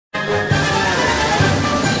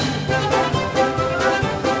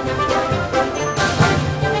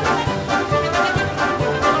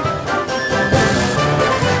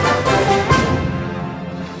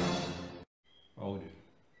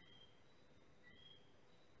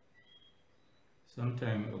Some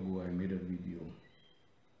time ago I made a video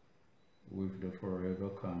with the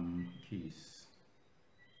Forevercam case,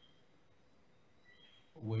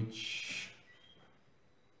 which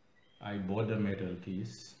I bought the metal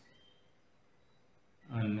case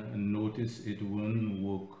and noticed it won't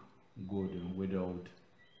work good without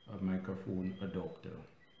a microphone adapter.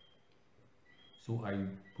 So I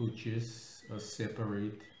purchased a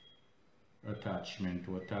separate attachment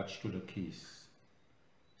to attach to the case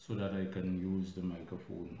so that I can use the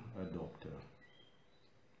microphone adapter.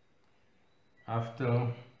 After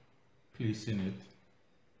placing it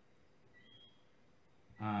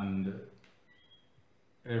and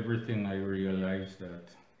everything, I realized that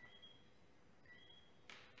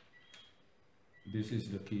this is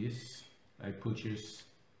the case. I purchased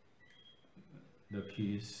the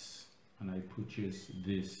case and I purchased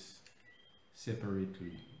this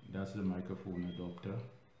separately. That's the microphone adapter,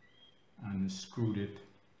 and screwed it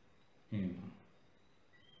in.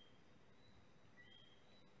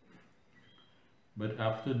 But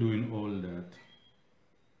after doing all that,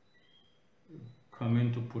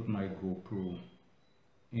 coming to put my GoPro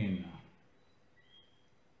in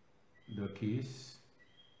the case,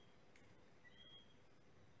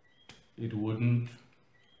 it wouldn't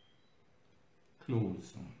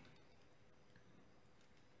close.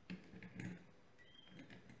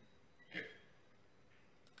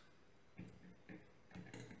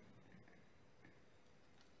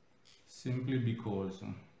 Simply because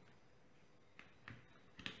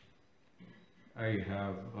I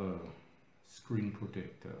have a screen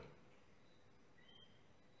protector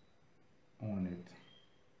on it.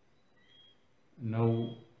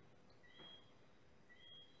 Now,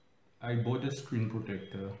 I bought a screen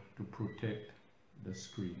protector to protect the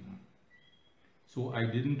screen. So I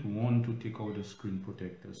didn't want to take out the screen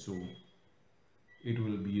protector so it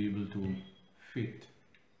will be able to fit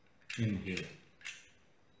in here.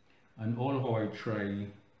 And all how I try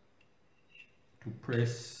to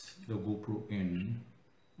press the GoPro in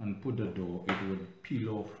and put the door, it would peel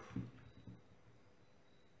off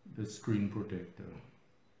the screen protector.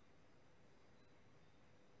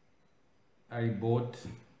 I bought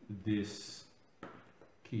this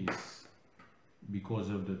case because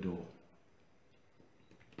of the door.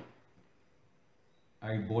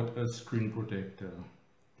 I bought a screen protector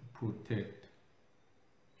to protect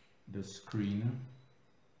the screen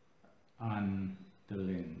and the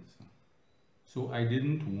lens. So I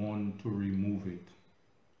didn't want to remove it,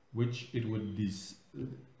 which it would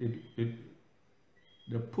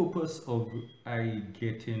the purpose of I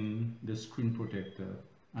getting the screen protector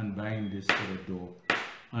and buying this for the door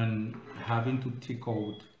and having to take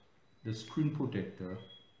out the screen protector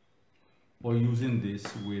or using this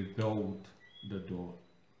without the door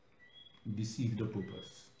deceive the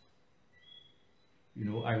purpose. You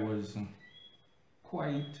know, I was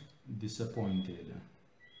quite disappointed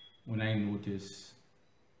when I noticed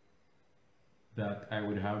that I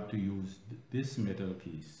would have to use this metal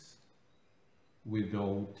case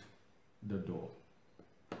without the door.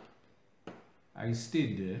 I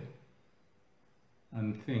stayed there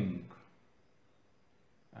and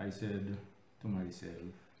I said to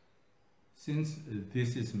myself, since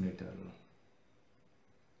this is metal,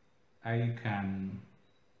 I can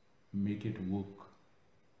make it work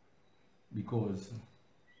because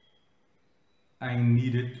I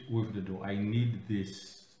need it with the door. I need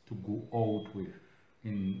this to go out with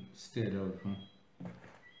instead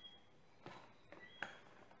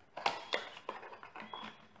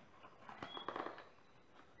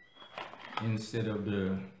of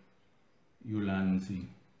the Ulanzi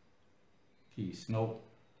case. Now,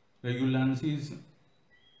 the Ulanzi is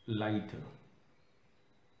lighter,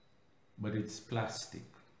 but it's plastic,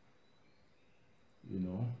 you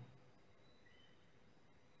know.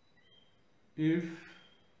 If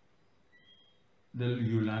the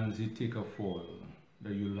Ulanzi take a fall, the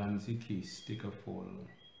Ulanzi case take a fall,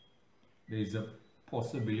 there is a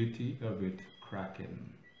possibility of it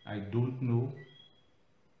cracking. I don't know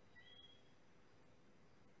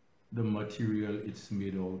the material it's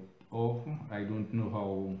made out of. I don't know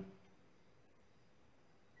how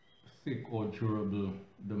thick or durable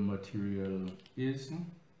the material is,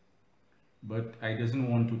 but I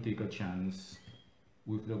doesn't want to take a chance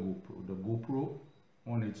with the GoPro. The GoPro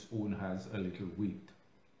on its own has a little weight.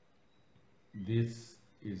 This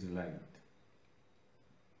is light.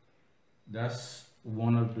 That's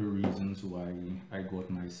one of the reasons why I got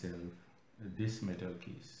myself this metal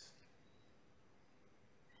case.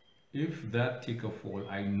 If that take a fall,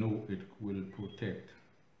 I know it will protect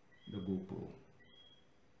the GoPro.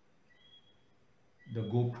 The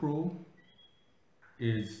GoPro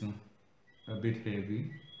is a bit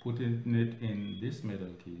heavy. Putting it in this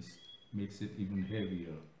metal case makes it even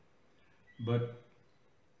heavier. But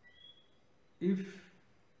if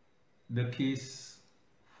the case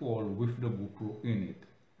fall with the GoPro in it,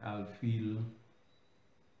 I'll feel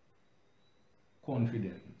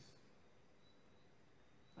confidence.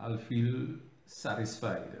 I'll feel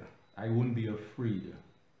satisfied. I won't be afraid.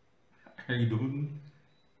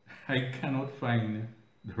 I cannot find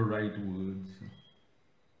the right words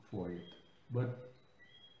for it, but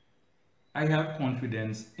I have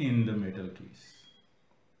confidence in the metal case.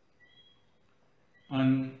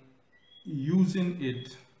 And using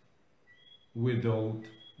it without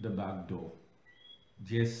the back door,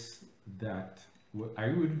 just that, I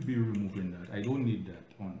will be removing that. I don't need that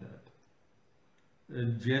on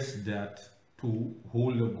that. Just that to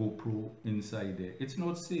hold a GoPro inside there. It's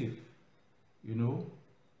not safe, you know.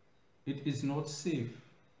 It is not safe.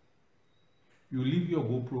 You leave your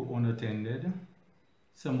GoPro unattended.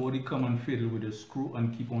 Somebody come and fiddle with a screw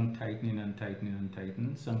and keep on tightening and tightening and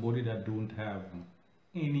tightening. Somebody that don't have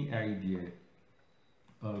any idea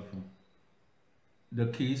of the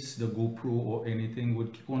case, the GoPro or anything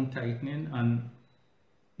would keep on tightening and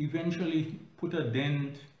eventually put a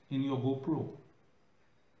dent in your GoPro,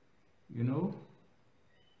 you know.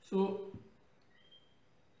 So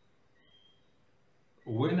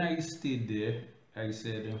when I stayed there, I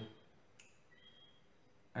said,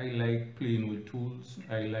 I like playing with tools.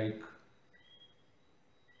 I like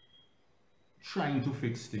trying to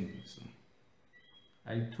fix things.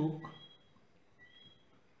 I took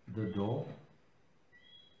the door,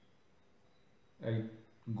 I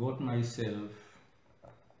got myself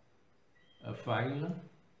a file,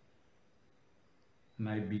 and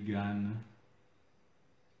I began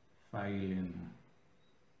filing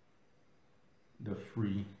the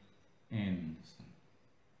free ends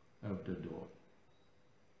of the door.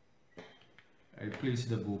 I placed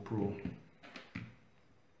the GoPro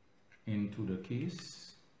into the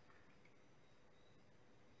case,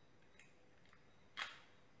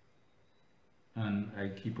 and I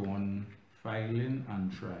keep on filing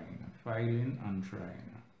and trying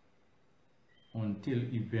until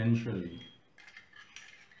eventually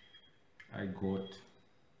I got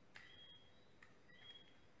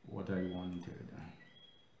what I wanted.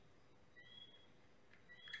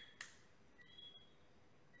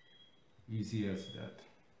 Easy as that.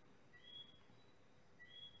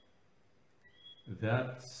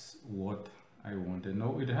 That's what I wanted.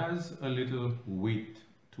 Now it has a little weight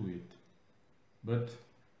to it, but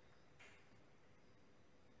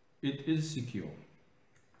it is secure.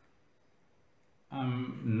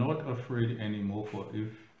 I'm not afraid anymore for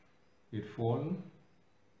if it falls.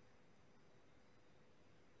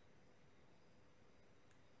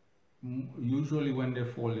 Usually when they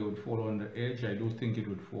fall, they would fall on the edge. I don't think it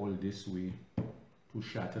would fall this way to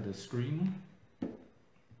shatter the screen.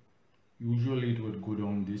 Usually it would go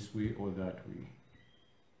down this way or that way.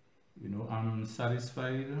 You know, I'm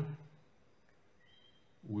satisfied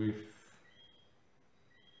with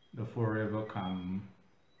the Forevercam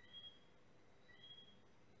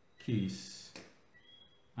case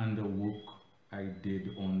and the work I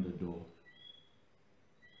did on the door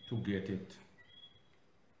to get it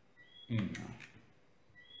in.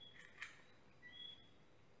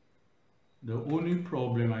 The only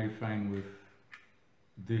problem I find with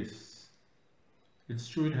this, it's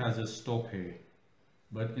true it has a stop here,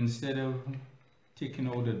 but instead of taking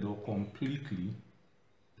out the door completely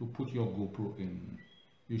to put your GoPro in,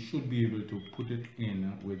 you should be able to put it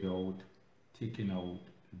in without taking out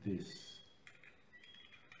this,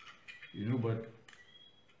 you know. But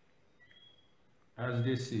as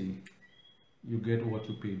they say, you get what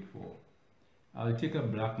you paid for. I'll take a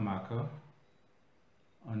black marker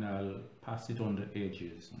and I'll pass it on the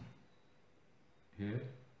edges here,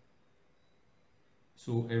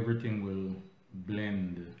 so everything will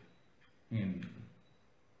blend in.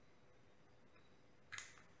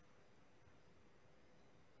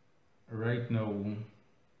 Right now,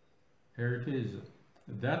 here it is.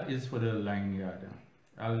 That is for the lanyard.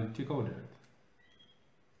 I'll take out that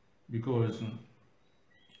because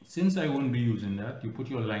since I won't be using that, you put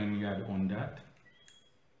your lanyard on that.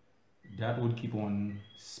 That would keep on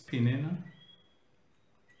spinning,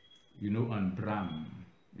 you know, and bram,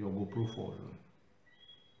 your GoPro fall.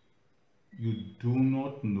 You do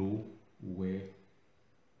not know where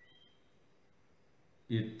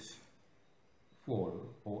it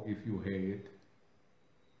fall or if you hear it.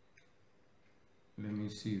 Let me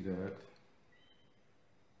see that.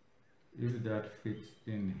 If that fits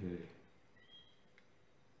in here.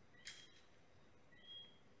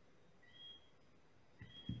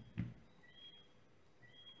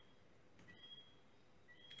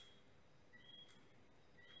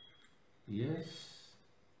 Yes,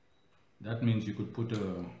 that means you could put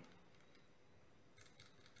a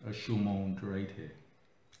shoe mount right here.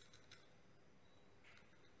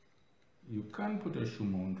 You can put a shoe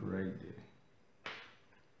mount right there,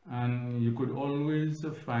 and you could always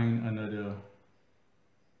find another.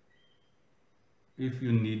 If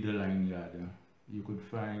you need the lanyard, you could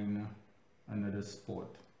find another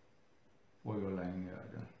spot for your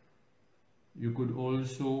lanyard. You could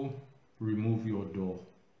also remove your door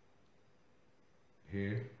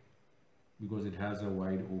here because it has a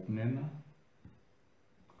wide opening,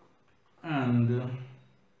 and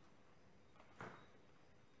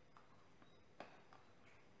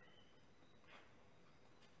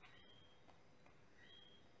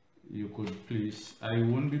you could place, I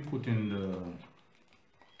won't be putting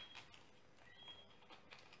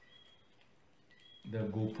the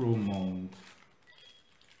GoPro mount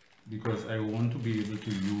because I want to be able to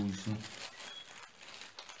use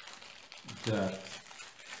that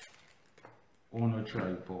on a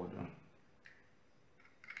tripod.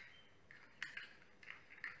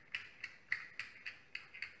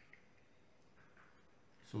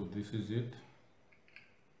 So this is it.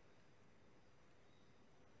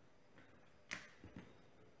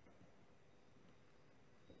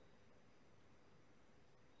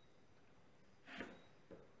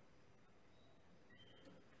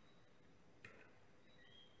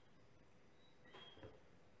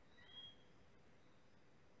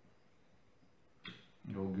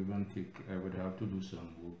 No give and take, I would have to do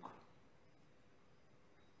some work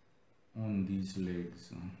on these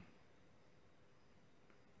legs.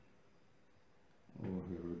 Oh,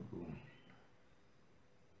 here we go.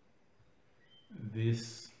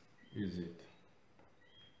 This is it.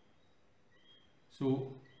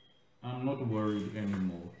 So I'm not worried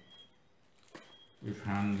anymore with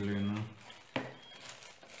handling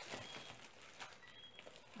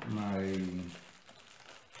my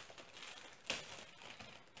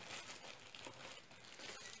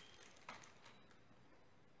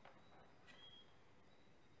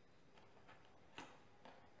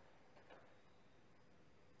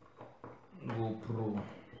GoPro.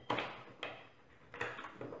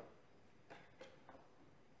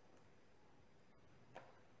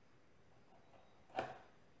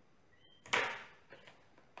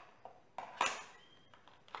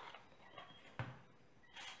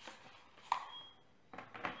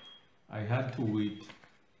 I had to wait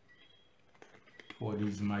for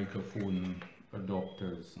these microphone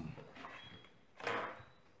adapters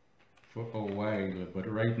for a while,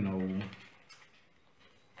 but right now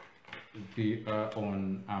they are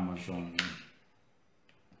on Amazon,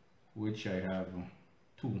 which I have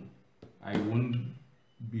two. I won't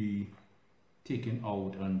be taking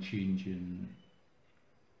out and changing,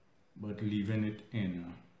 but leaving it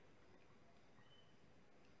in.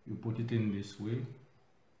 You put it in this way,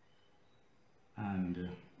 and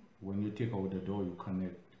when you take out the door, you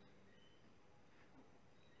connect.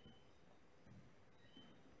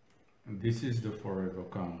 And this is the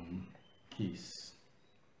Forevercam case.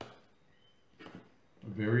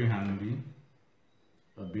 Very handy,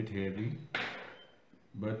 a bit heavy,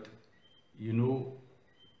 but you know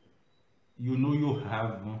you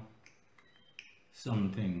have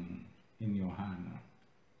something in your hand.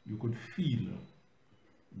 You could feel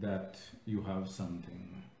that you have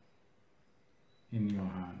something in your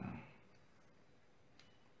hand.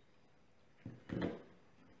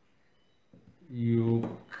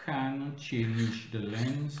 You can change the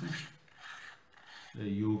lens,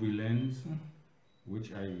 the UV lens,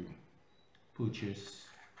 which I purchased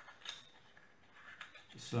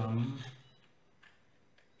some,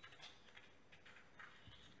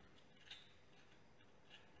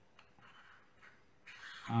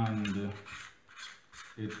 and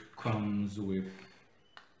it comes with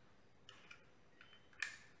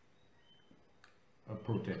a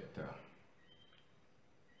protector.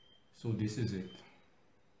 So this is it.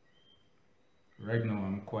 Right now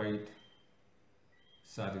I'm quite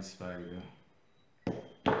satisfied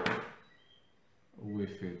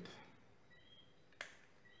with it.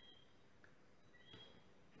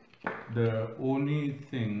 The only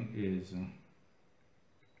thing is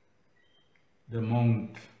the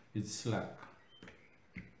mount is slack.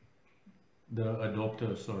 The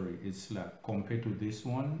adapter, sorry, is slack compared to this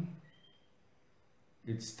one.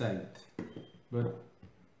 It's tight, but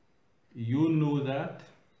you know that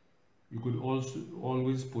you could also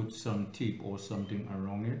always put some tape or something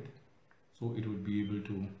around it so it would be able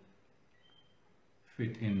to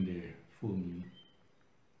fit in there for me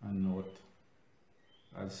and not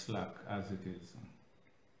as slack as it is.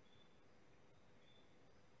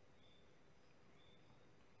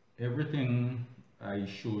 Everything I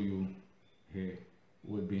show you here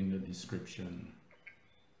will be in the description.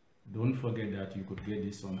 Don't forget that you could get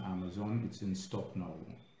this on Amazon. It's in stock now,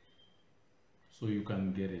 so you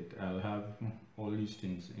can get it. I'll have all these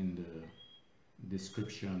things in the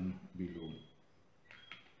description below.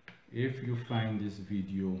 If you find this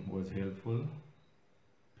video was helpful,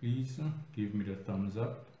 please give me the thumbs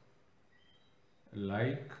up,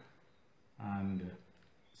 like, and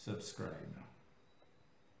subscribe.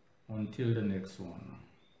 Until the next one.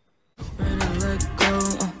 Ready to let go.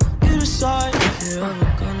 You decide if you're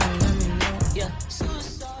ever gonna let me know. Yeah.